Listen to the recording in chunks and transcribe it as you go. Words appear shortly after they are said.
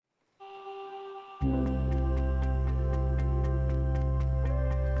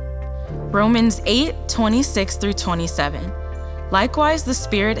Romans 8:26 through 27. Likewise, the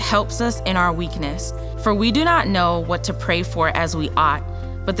Spirit helps us in our weakness, for we do not know what to pray for as we ought,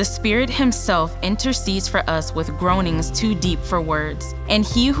 but the Spirit himself intercedes for us with groanings too deep for words. And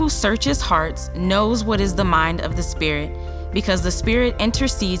he who searches hearts knows what is the mind of the Spirit, because the Spirit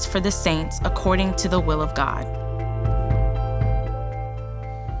intercedes for the saints according to the will of God.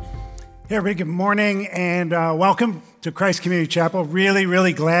 Hey everybody, good morning and welcome to Christ Community Chapel.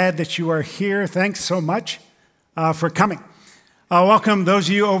 Really glad that you are here. Thanks so much for coming. Welcome those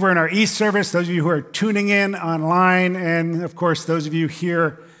of you over in our East service, those of you who are tuning in online, and of course those of you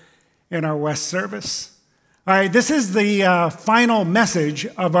here in our West service. All right, this is the final message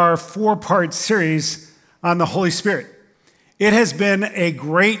of our four-part series on the Holy Spirit. It has been a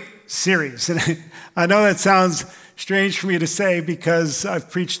great series, and I know that sounds strange for me to say because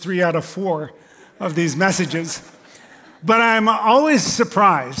I've preached 3 out of 4 of these messages, but I'm always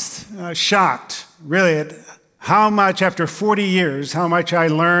surprised, shocked, really, at how much, after 40 years, how much I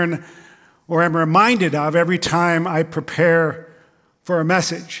learn or am reminded of every time I prepare for a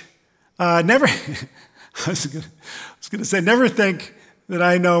message. I was going to say, never think that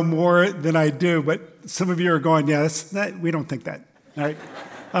I know more than I do, but some of you are going, yeah, we don't think that, all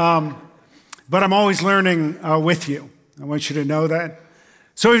right? But I'm always learning with you. I want you to know that.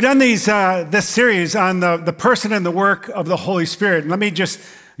 So we've done this series on the person and the work of the Holy Spirit. And let me just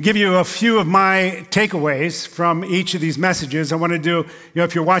give you a few of my takeaways from each of these messages. I want to do,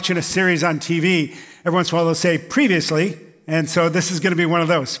 if you're watching a series on TV, every once in a while they'll say previously. And so this is going to be one of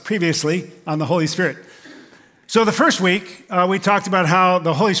those, previously on the Holy Spirit. So the first week, we talked about how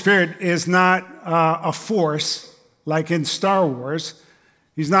the Holy Spirit is not a force like in Star Wars.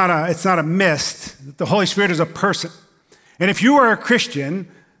 It's not a mist. The Holy Spirit is a person. And if you are a Christian,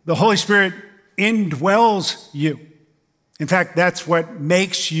 the Holy Spirit indwells you. In fact, that's what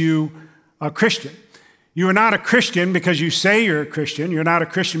makes you a Christian. You are not a Christian because you say you're a Christian. You're not a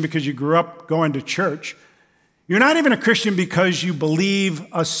Christian because you grew up going to church. You're not even a Christian because you believe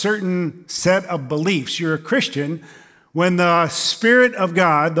a certain set of beliefs. You're a Christian when the Spirit of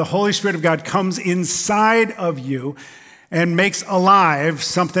God, the Holy Spirit of God, comes inside of you and makes alive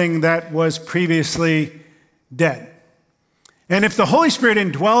something that was previously dead. And if the Holy Spirit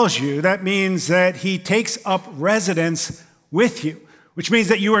indwells you, that means that he takes up residence with you, which means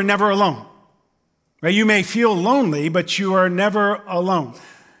that you are never alone. Right? You may feel lonely, but you are never alone.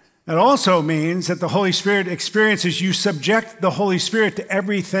 That also means that the Holy Spirit experiences, you subject the Holy Spirit to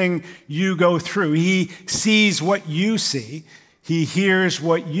everything you go through. He sees what you see. He hears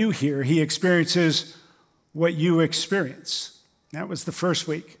what you hear. He experiences what you experience. That was the first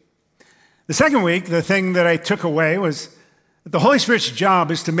week. The second week, the thing that I took away was that the Holy Spirit's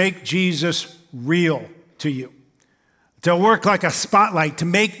job is to make Jesus real to you, to work like a spotlight, to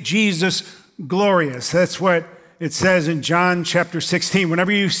make Jesus glorious. That's what it says in John chapter 16.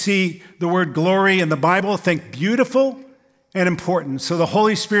 Whenever you see the word glory in the Bible, think beautiful and important. So the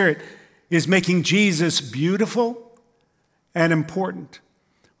Holy Spirit is making Jesus beautiful and important.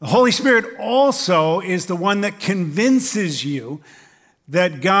 The Holy Spirit also is the one that convinces you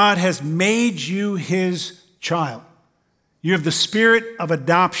that God has made you his child. You have the spirit of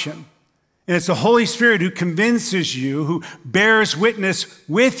adoption. And it's the Holy Spirit who convinces you, who bears witness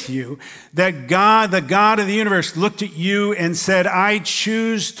with you, that God, the God of the universe, looked at you and said, I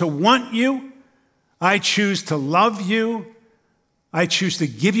choose to want you. I choose to love you. I choose to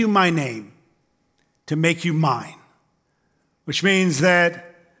give you my name, to make you mine. Which means that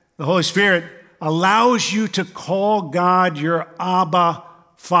the Holy Spirit allows you to call God your Abba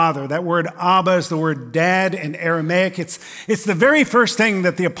Father. That word Abba is the word dad in Aramaic. It's the very first thing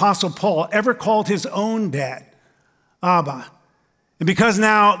that the Apostle Paul ever called his own dad, Abba. And because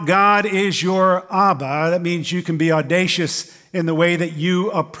now God is your Abba, that means you can be audacious in the way that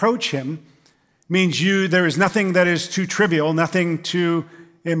you approach him. It means there is nothing that is too trivial, nothing too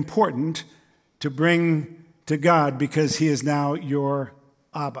important to bring to God because he is now your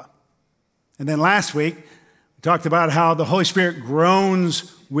Abba. And then last week, we talked about how the Holy Spirit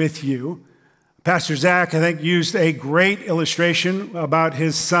groans with you. Pastor Zach, I think, used a great illustration about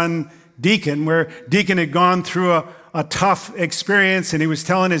his son, Deacon, where Deacon had gone through a tough experience, and he was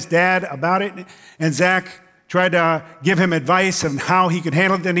telling his dad about it, and Zach tried to give him advice on how he could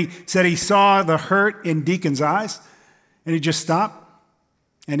handle it, and he said he saw the hurt in Deacon's eyes, and he just stopped,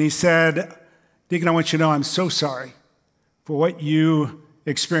 and he said, Deacon, I want you to know I'm so sorry for what you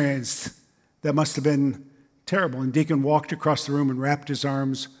experienced. That must have been terrible. And Deacon walked across the room and wrapped his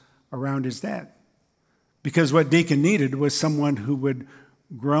arms around his dad. Because what Deacon needed was someone who would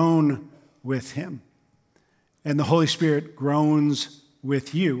groan with him. And the Holy Spirit groans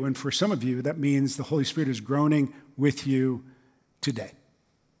with you. And for some of you, that means the Holy Spirit is groaning with you today.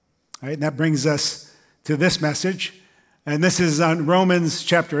 All right, and that brings us to this message. And this is on Romans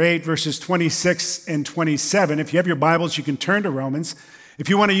chapter 8, verses 26 and 27. If you have your Bibles, you can turn to Romans. If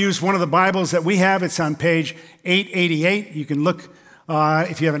you want to use one of the Bibles that we have, it's on page 888. You can look,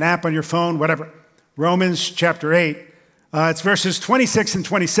 if you have an app on your phone, whatever. Romans chapter 8. It's verses 26 and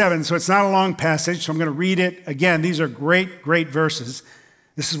 27, so it's not a long passage, so I'm going to read it again. These are great, great verses.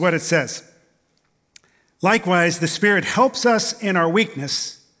 This is what it says. Likewise, the Spirit helps us in our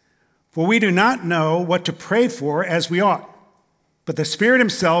weakness, for we do not know what to pray for as we ought. But the Spirit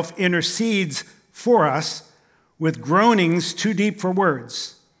himself intercedes for us with groanings too deep for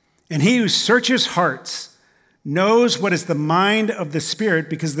words. And he who searches hearts knows what is the mind of the Spirit,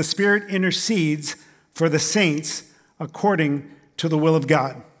 because the Spirit intercedes for the saints according to the will of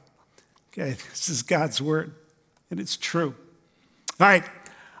God. Okay, this is God's word, and it's true. All right,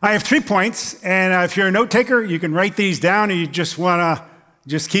 I have 3 points, and if you're a note taker, you can write these down, and you just want to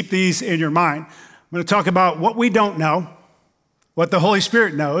just keep these in your mind. I'm going to talk about what we don't know, what the Holy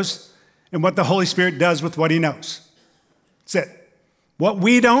Spirit knows, and what the Holy Spirit does with what he knows. That's it. What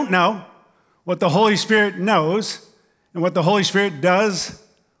we don't know, what the Holy Spirit knows, and what the Holy Spirit does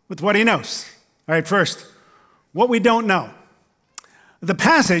with what he knows. All right, first, what we don't know. The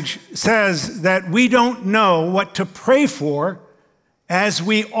passage says that we don't know what to pray for as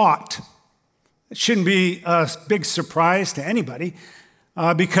we ought. It shouldn't be a big surprise to anybody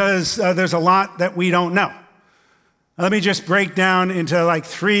because there's a lot that we don't know. Let me just break down into like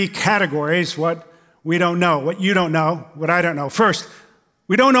 3 categories what we don't know, what you don't know, what I don't know. First,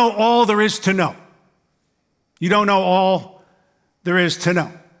 we don't know all there is to know. You don't know all there is to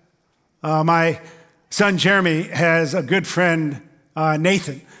know. My son Jeremy has a good friend,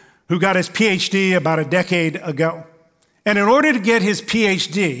 Nathan, who got his PhD about a decade ago. And in order to get his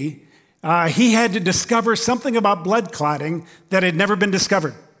PhD, he had to discover something about blood clotting that had never been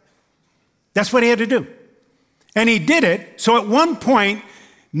discovered. That's what he had to do. And he did it, so at one point,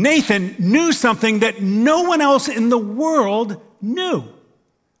 Nathan knew something that no one else in the world knew.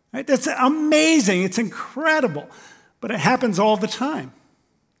 Right? That's amazing, it's incredible, but it happens all the time.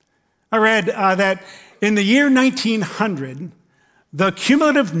 I read that in the year 1900, the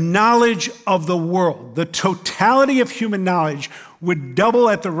cumulative knowledge of the world, the totality of human knowledge, would double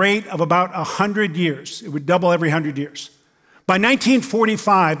at the rate of about 100 years. It would double every 100 years. By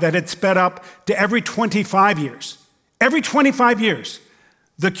 1945, that had sped up to every 25 years. Every 25 years,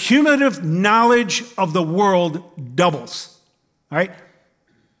 the cumulative knowledge of the world doubles. All right?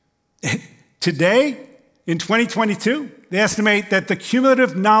 Today, in 2022, they estimate that the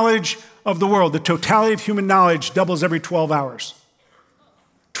cumulative knowledge of the world, the totality of human knowledge, doubles every 12 hours.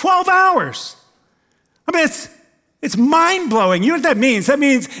 12 hours! I mean, it's mind-blowing. You know what that means? That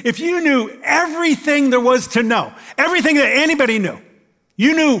means if you knew everything there was to know, everything that anybody knew,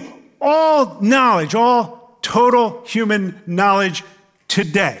 you knew all knowledge, all total human knowledge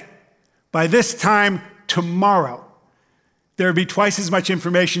today, by this time tomorrow, there would be twice as much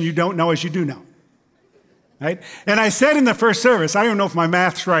information you don't know as you do know. Right? And I said in the first service, I don't know if my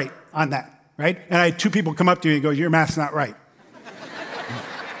math's right on that, right? And I had 2 people come up to me and go, your math's not right.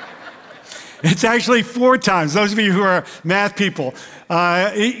 It's actually 4 times. Those of you who are math people,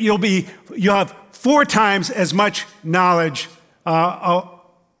 you'll have 4 times as much knowledge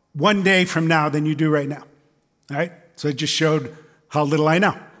one day from now than you do right now. All right? So it just showed how little I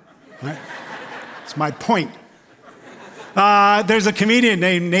know. Right? It's my point. There's a comedian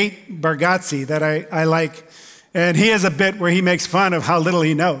named Nate Bargatze that I like, and he has a bit where he makes fun of how little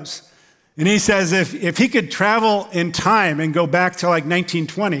he knows. And he says if he could travel in time and go back to like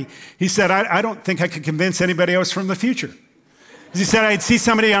 1920, he said, I don't think I could convince anybody else from the future. He said, I'd see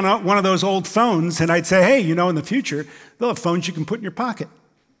somebody on one of those old phones, and I'd say, hey, you know, in the future, they'll have phones you can put in your pocket.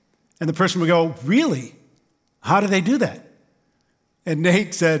 And the person would go, really? How do they do that? And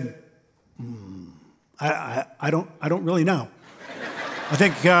Nate said, I don't really know. I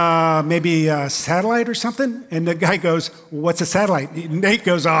think maybe a satellite or something. And the guy goes, well, what's a satellite? Nate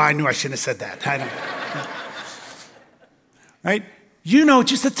goes, oh, I knew I shouldn't have said that. I don't. Right? You know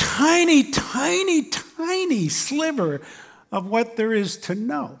just a tiny, tiny, tiny sliver of what there is to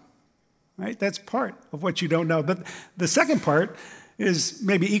know. Right? That's part of what you don't know. But the second part is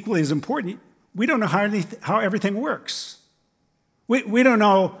maybe equally as important. We don't know how everything works. We don't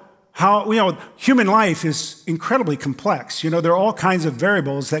know how, human life is incredibly complex. There are all kinds of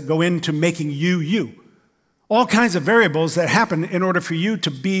variables that go into making you. All kinds of variables that happen in order for you to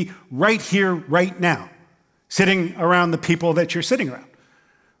be right here, right now, sitting around the people that you're sitting around.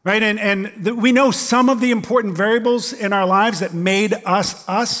 right? We know some of the important variables in our lives that made us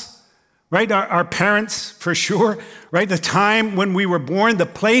us, right? Our parents, for sure, right? The time when we were born, the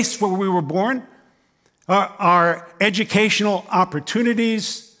place where we were born, our educational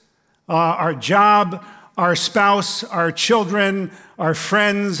opportunities, our job, our spouse, our children, our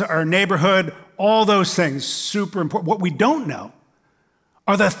friends, our neighborhood, all those things, super important. What we don't know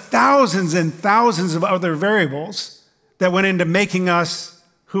are the thousands and thousands of other variables that went into making us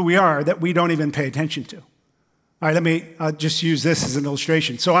who we are that we don't even pay attention to. All right, let me just use this as an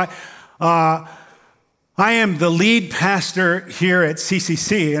illustration. So I am the lead pastor here at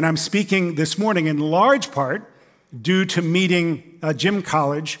CCC, and I'm speaking this morning in large part due to meeting Jim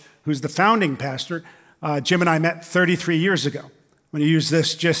College, who's the founding pastor. Jim and I met 33 years ago. I'm going to use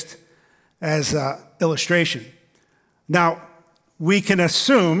this just as an illustration. Now, we can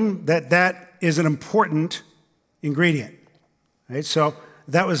assume that that is an important ingredient, right? So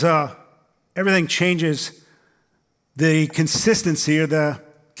that was everything changes the consistency or the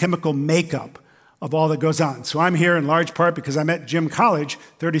chemical makeup of all that goes on. So I'm here in large part because I met Jim College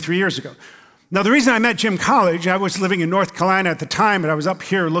 33 years ago. Now, the reason I met Jim College, I was living in North Carolina at the time, and I was up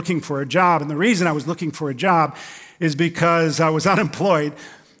here looking for a job. And the reason I was looking for a job is because I was unemployed,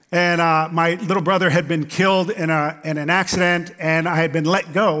 and my little brother had been killed in an accident, and I had been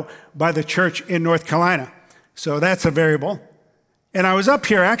let go by the church in North Carolina. So that's a variable. And I was up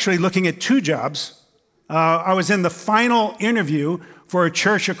here actually looking at two jobs. I was in the final interview for a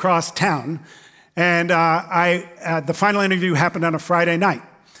church across town, and the final interview happened on a Friday night.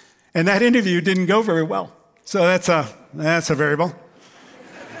 And that interview didn't go very well. So that's a variable.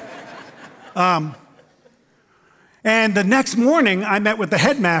 And the next morning, I met with the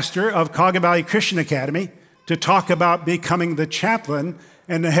headmaster of Cauga Valley Christian Academy to talk about becoming the chaplain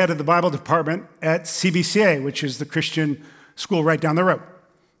and the head of the Bible department at CVCA, which is the Christian school right down the road.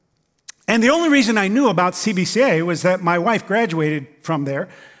 And the only reason I knew about CVCA was that my wife graduated from there.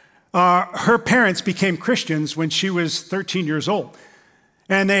 Her parents became Christians when she was 13 years old.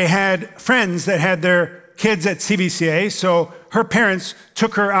 And they had friends that had their kids at CVCA, so her parents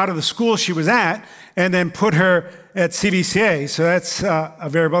took her out of the school she was at and then put her at CVCA. So that's a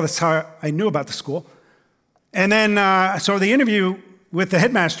variable. That's how I knew about the school. And then, so the interview with the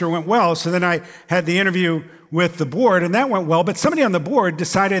headmaster went well. So then I had the interview with the board, and that went well. But somebody on the board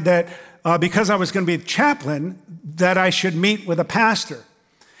decided that because I was going to be the chaplain, that I should meet with a pastor.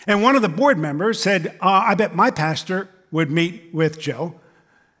 And one of the board members said, I bet my pastor would meet with Joe.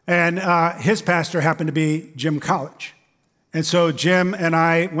 And his pastor happened to be Jim College. And so Jim and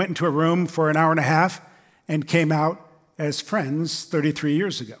I went into a room for an hour and a half and came out as friends 33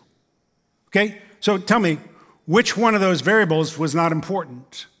 years ago. Okay? So tell me, which one of those variables was not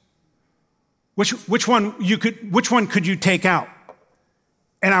important? Which one could you take out?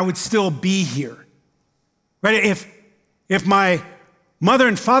 And I would still be here. Right? If my mother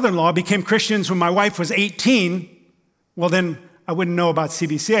and father-in-law became Christians when my wife was 18, well then I wouldn't know about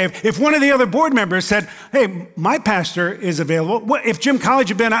CVCA. If one of the other board members said, hey, my pastor is available, what if Jim College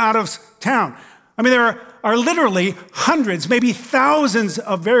had been out of town? I mean, there are literally hundreds, maybe thousands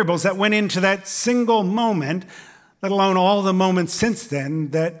of variables that went into that single moment, let alone all the moments since then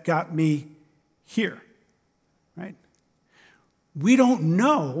that got me here, right? We don't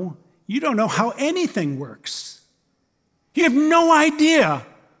know. You don't know how anything works. You have no idea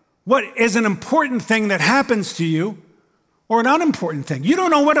what is an important thing that happens to you or an unimportant thing. You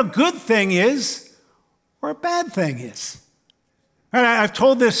don't know what a good thing is or a bad thing is. And I've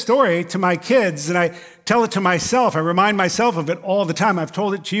told this story to my kids, and I tell it to myself. I remind myself of it all the time. I've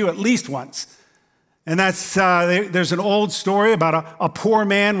told it to you at least once. And that's, there's an old story about a poor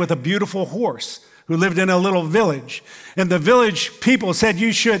man with a beautiful horse who lived in a little village. And the village people said,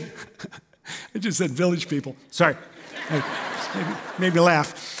 you should, I just said village people, sorry. Made me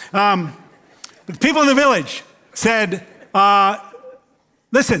laugh. But the people in the village said,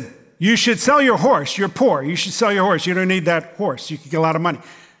 listen, you should sell your horse. You're poor. You should sell your horse. You don't need that horse. You could get a lot of money.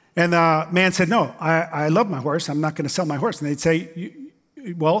 And the man said, no, I love my horse. I'm not going to sell my horse. And they'd say,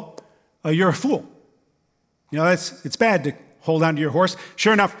 well, you're a fool. You know, it's bad to hold on to your horse.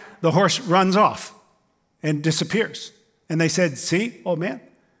 Sure enough, the horse runs off and disappears. And they said, see, old man,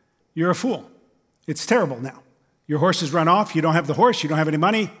 you're a fool. It's terrible now. Your horse has run off. You don't have the horse. You don't have any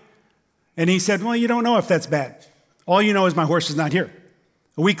money. And he said, well, you don't know if that's bad. All you know is my horse is not here.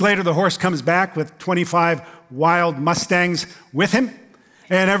 A week later, the horse comes back with 25 wild Mustangs with him.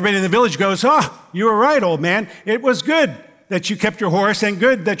 And everybody in the village goes, oh, you were right, old man. It was good that you kept your horse and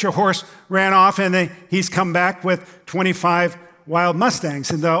good that your horse ran off and he's come back with 25 wild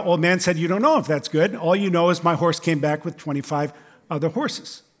Mustangs. And the old man said, you don't know if that's good. All you know is my horse came back with 25 other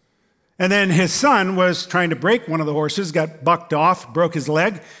horses. And then his son was trying to break one of the horses, got bucked off, broke his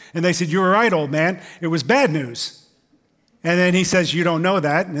leg. And they said, "You were right, old man. It was bad news." And then he says, "You don't know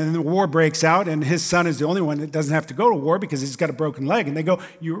that." And then the war breaks out, and his son is the only one that doesn't have to go to war because he's got a broken leg. And they go,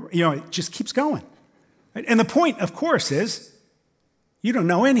 it just keeps going. Right? And the point, of course, is you don't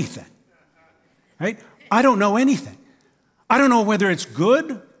know anything. Right? I don't know anything. I don't know whether it's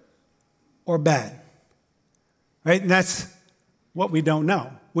good or bad. Right? And that's what we don't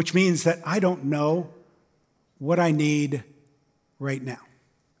know, which means that I don't know what I need right now.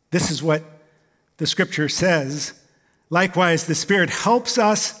 This is what the scripture says. Likewise, the Spirit helps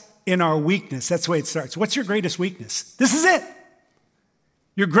us in our weakness. That's the way it starts. What's your greatest weakness? This is it.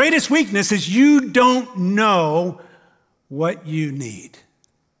 Your greatest weakness is you don't know what you need.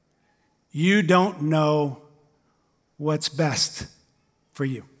 You don't know what's best for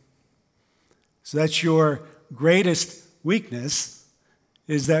you. So that's your greatest weakness,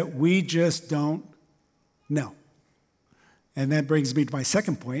 is that we just don't know. And that brings me to my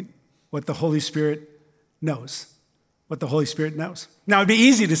second point, what the Holy Spirit knows. What the Holy Spirit knows. Now, it'd be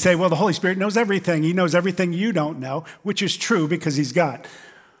easy to say, well, the Holy Spirit knows everything. He knows everything you don't know, which is true because he's God.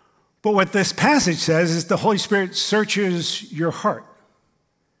 But what this passage says is the Holy Spirit searches your heart.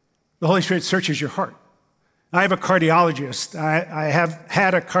 The Holy Spirit searches your heart. I have a cardiologist. I have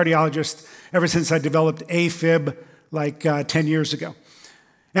had a cardiologist ever since I developed AFib like 10 years ago.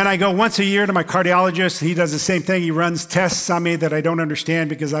 And I go once a year to my cardiologist. He does the same thing. He runs tests on me that I don't understand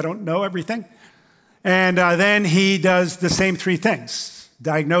because I don't know everything. And then he does the same three things: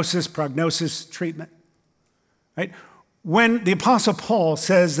 diagnosis, prognosis, treatment. Right? When the Apostle Paul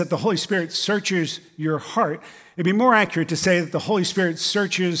says that the Holy Spirit searches your heart, it'd be more accurate to say that the Holy Spirit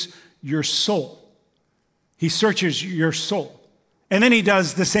searches your soul. He searches your soul. And then he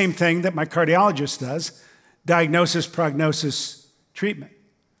does the same thing that my cardiologist does: diagnosis, prognosis, treatment.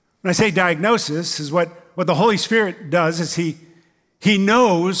 When I say diagnosis, is what the Holy Spirit does is he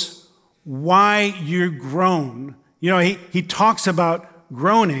knows why you groan. He talks about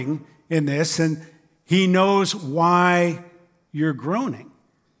groaning in this, and he knows why you're groaning.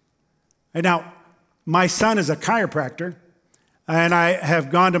 And now, my son is a chiropractor, and I have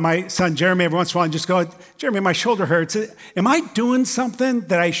gone to my son Jeremy every once in a while and just go, "Jeremy, my shoulder hurts. Am I doing something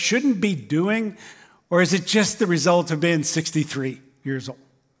that I shouldn't be doing, or is it just the result of being 63 years old?"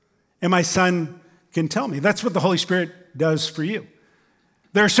 And my son can tell me. That's what the Holy Spirit does for you.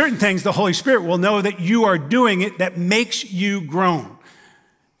 There are certain things the Holy Spirit will know that you are doing it that makes you groan.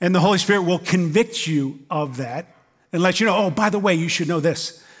 And the Holy Spirit will convict you of that and let you know, oh, by the way, you should know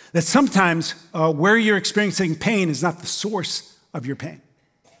this, that sometimes where you're experiencing pain is not the source of your pain.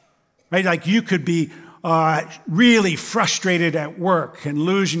 Right? Like you could be really frustrated at work and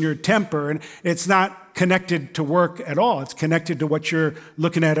losing your temper, and it's not connected to work at all. It's connected to what you're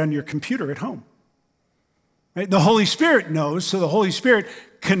looking at on your computer at home. Right? The Holy Spirit knows, so the Holy Spirit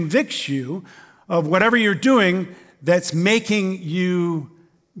convicts you of whatever you're doing that's making you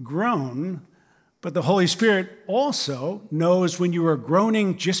groan. But the Holy Spirit also knows when you are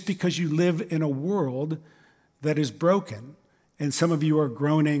groaning just because you live in a world that is broken, and some of you are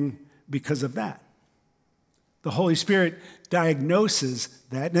groaning because of that. The Holy Spirit diagnoses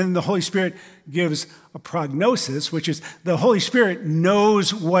that, and then the Holy Spirit gives a prognosis, which is the Holy Spirit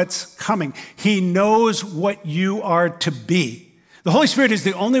knows what's coming. He knows what you are to be. The Holy Spirit is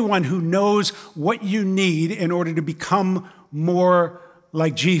the only one who knows what you need in order to become more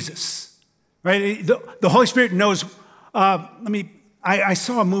like Jesus. Right? The Holy Spirit knows. I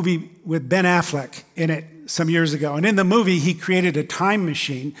saw a movie with Ben Affleck in it some years ago, and in the movie he created a time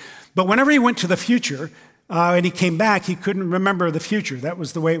machine. But whenever he went to the future, and he came back, he couldn't remember the future. That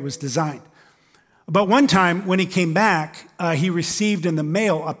was the way it was designed. But one time when he came back, he received in the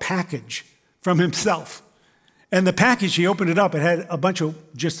mail a package from himself. And the package, he opened it up, it had a bunch of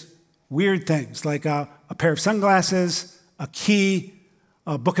just weird things, like a pair of sunglasses, a key,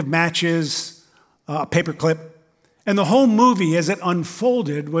 a book of matches, a paperclip. And the whole movie, as it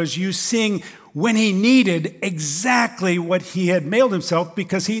unfolded, was you seeing when he needed exactly what he had mailed himself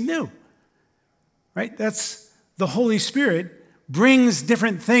because he knew. Right? That's the Holy Spirit brings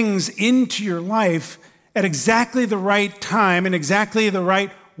different things into your life at exactly the right time and exactly the right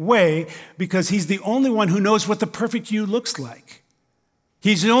way because he's the only one who knows what the perfect you looks like.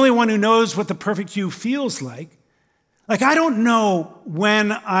 He's the only one who knows what the perfect you feels like. Like, I don't know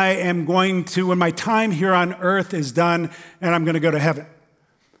when when my time here on earth is done and I'm going to go to heaven.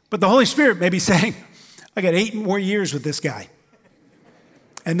 But the Holy Spirit may be saying, I got 8 more years with this guy.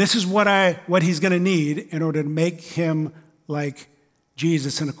 And this is what he's going to need in order to make him like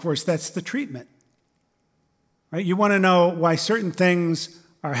Jesus. And of course, that's the treatment. Right? You want to know why certain things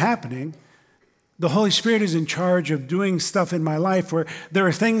are happening, the Holy Spirit is in charge of doing stuff in my life where there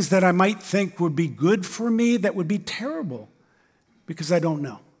are things that I might think would be good for me that would be terrible because I don't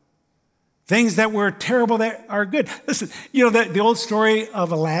know. Things that were terrible that are good. Listen, you know the old story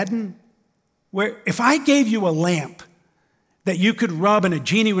of Aladdin, where if I gave you a lamp that you could rub and a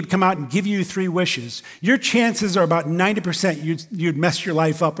genie would come out and give you 3 wishes, your chances are about 90% you'd mess your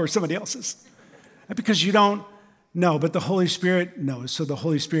life up or somebody else's. Because you don't know, but the Holy Spirit knows. So the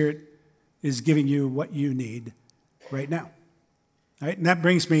Holy Spirit is giving you what you need right now. All right? And that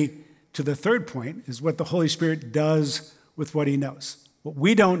brings me to the third point, is what the Holy Spirit does with what he knows. What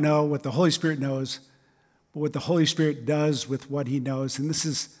we don't know, what the Holy Spirit knows, but what the Holy Spirit does with what he knows. And this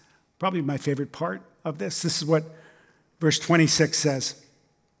is probably my favorite part of this. This is what verse 26 says.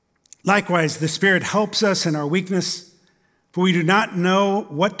 Likewise, the Spirit helps us in our weakness, for we do not know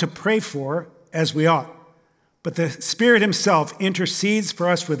what to pray for as we ought. But the Spirit himself intercedes for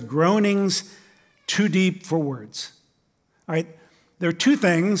us with groanings too deep for words. All right, there are 2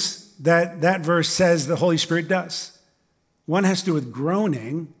 things that verse says the Holy Spirit does. One has to do with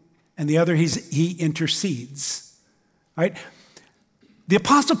groaning, and the other, he intercedes. All right? The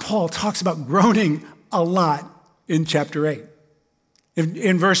Apostle Paul talks about groaning a lot in chapter 8.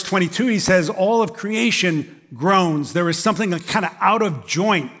 In verse 22, he says, all of creation groans. There is something kind of out of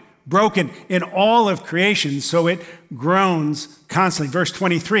joint, broken in all of creation, so it groans constantly. Verse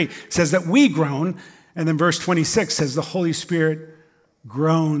 23 says that we groan, and then verse 26 says the Holy Spirit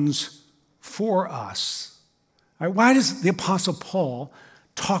groans for us. All right, why does the Apostle Paul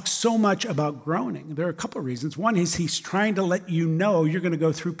talk so much about groaning? There are a couple of reasons. One is he's trying to let you know you're going to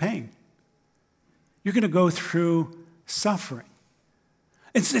go through pain. You're going to go through suffering.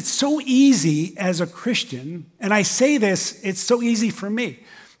 It's so easy as a Christian, and I say this, it's so easy for me,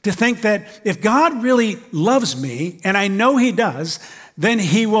 to think that if God really loves me, and I know he does, then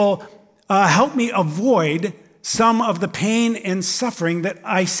he will help me avoid some of the pain and suffering that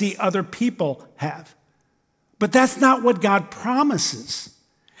I see other people have. But that's not what God promises.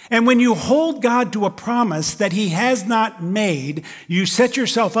 And when you hold God to a promise that he has not made, you set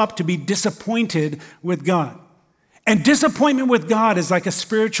yourself up to be disappointed with God. And disappointment with God is like a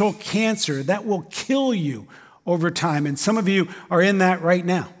spiritual cancer that will kill you over time. And some of you are in that right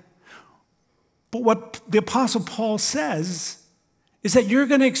now. But what the Apostle Paul says is that you're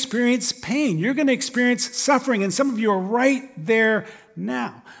going to experience pain. You're going to experience suffering. And some of you are right there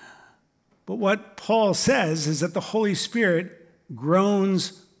now. But what Paul says is that the Holy Spirit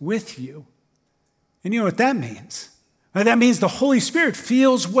groans with you. And you know what that means? That means the Holy Spirit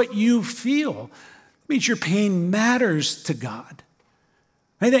feels what you feel. It means your pain matters to God.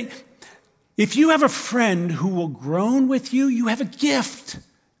 I think if you have a friend who will groan with you, you have a gift.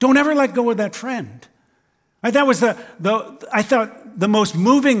 Don't ever let go of that friend. That was I thought the most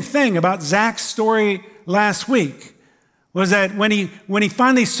moving thing about Zach's story last week was that when he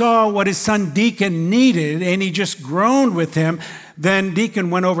finally saw what his son Deacon needed and he just groaned with him, then Deacon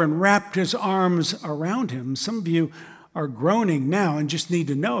went over and wrapped his arms around him. Some of you are groaning now and just need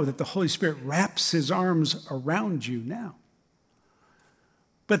to know that the Holy Spirit wraps his arms around you now.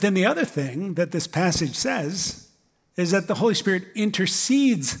 But then the other thing that this passage says is that the Holy Spirit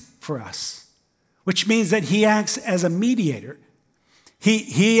intercedes for us, which means that he acts as a mediator.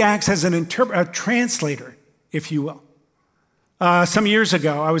 He acts as a translator, if you will. Some years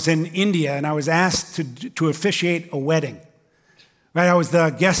ago, I was in India, and I was asked to officiate a wedding. Right, I was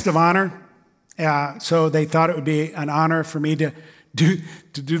the guest of honor, so they thought it would be an honor for me to do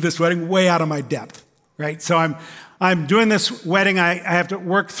this wedding way out of my depth. Right, so I'm doing this wedding. I have to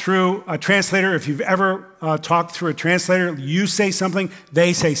work through a translator. If you've ever talked through a translator, you say something,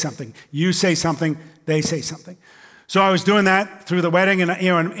 they say something. You say something, they say something. So I was doing that through the wedding,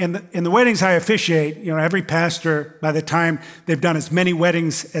 and in the weddings I officiate, every pastor, by the time they've done as many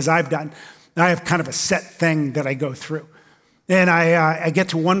weddings as I've done, I have kind of a set thing that I go through. And I get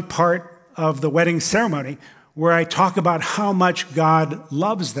to one part of the wedding ceremony where I talk about how much God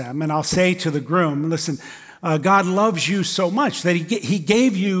loves them, and I'll say to the groom, listen, God loves you so much that he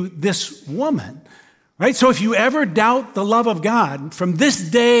gave you this woman, right? So if you ever doubt the love of God, from this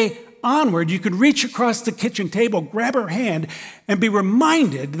day onward, you could reach across the kitchen table, grab her hand, and be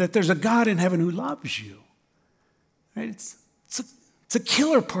reminded that there's a God in heaven who loves you. Right? It's a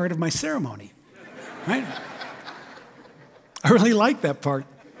killer part of my ceremony, right? I really like that part.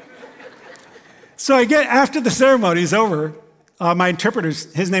 So after the ceremony is over, my interpreter,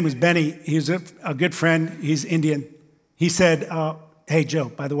 his name was Benny. He's a good friend. He's Indian. He said, hey, Joe,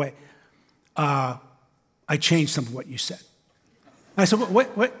 by the way, I changed some of what you said. I said,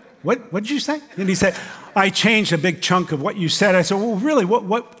 what? what did you say? And he said, I changed a big chunk of what you said. I said, well, really,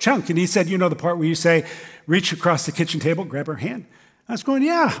 what chunk? And he said, you know the part where you say, reach across the kitchen table, grab her hand. I was going,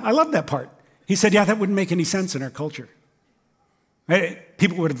 yeah, I love that part. He said, yeah, that wouldn't make any sense in our culture. Right?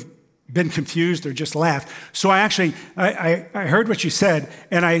 People would have been confused or just laughed. So I heard what you said,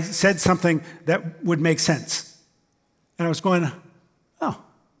 and I said something that would make sense. And I was going, oh,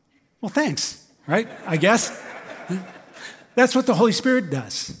 well, thanks, right? I guess. That's what the Holy Spirit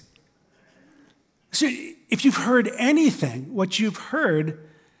does. So if you've heard anything, what you've heard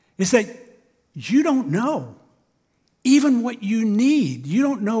is that you don't know even what you need. You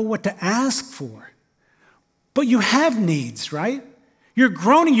don't know what to ask for. But you have needs, right? You're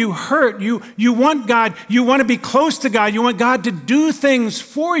groaning, you hurt, you want God, you want to be close to God, you want God to do things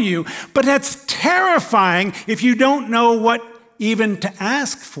for you, but that's terrifying if you don't know what even to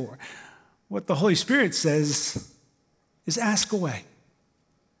ask for. What the Holy Spirit says is ask away.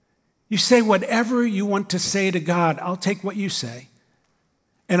 You say whatever you want to say to God. I'll take what you say,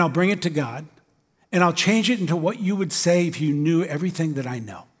 and I'll bring it to God, and I'll change it into what you would say if you knew everything that I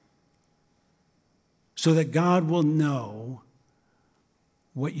know, so that God will know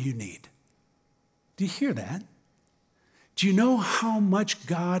what you need. Do you hear that? Do you know how much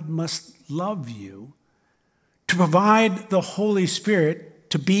God must love you to provide the Holy Spirit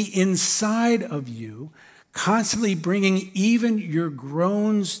to be inside of you, constantly bringing even your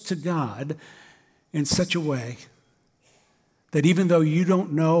groans to God in such a way that even though you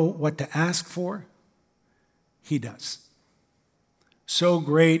don't know what to ask for, He does. So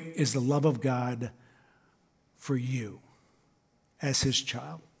great is the love of God for you as His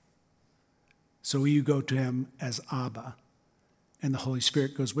child. So you go to Him as Abba, and the Holy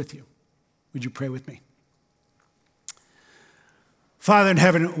Spirit goes with you. Would you pray with me? Father in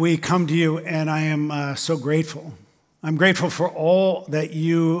heaven, we come to you, and I am so grateful. I'm grateful for all that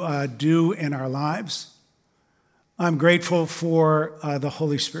you do in our lives. I'm grateful for the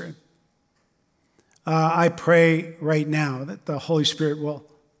Holy Spirit. I pray right now that the Holy Spirit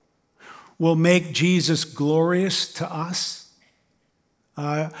will make Jesus glorious to us.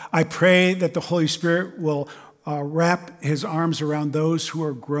 I pray that the Holy Spirit will wrap His arms around those who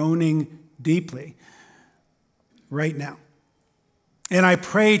are groaning deeply right now. And I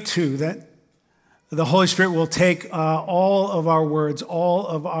pray, too, that the Holy Spirit will take all of our words, all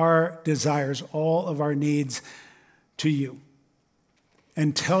of our desires, all of our needs to you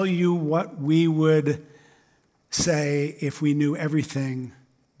and tell you what we would say if we knew everything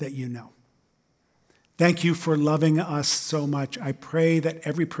that you know. Thank you for loving us so much. I pray that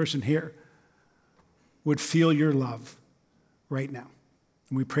every person here would feel your love right now.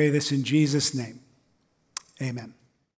 And we pray this in Jesus' name. Amen.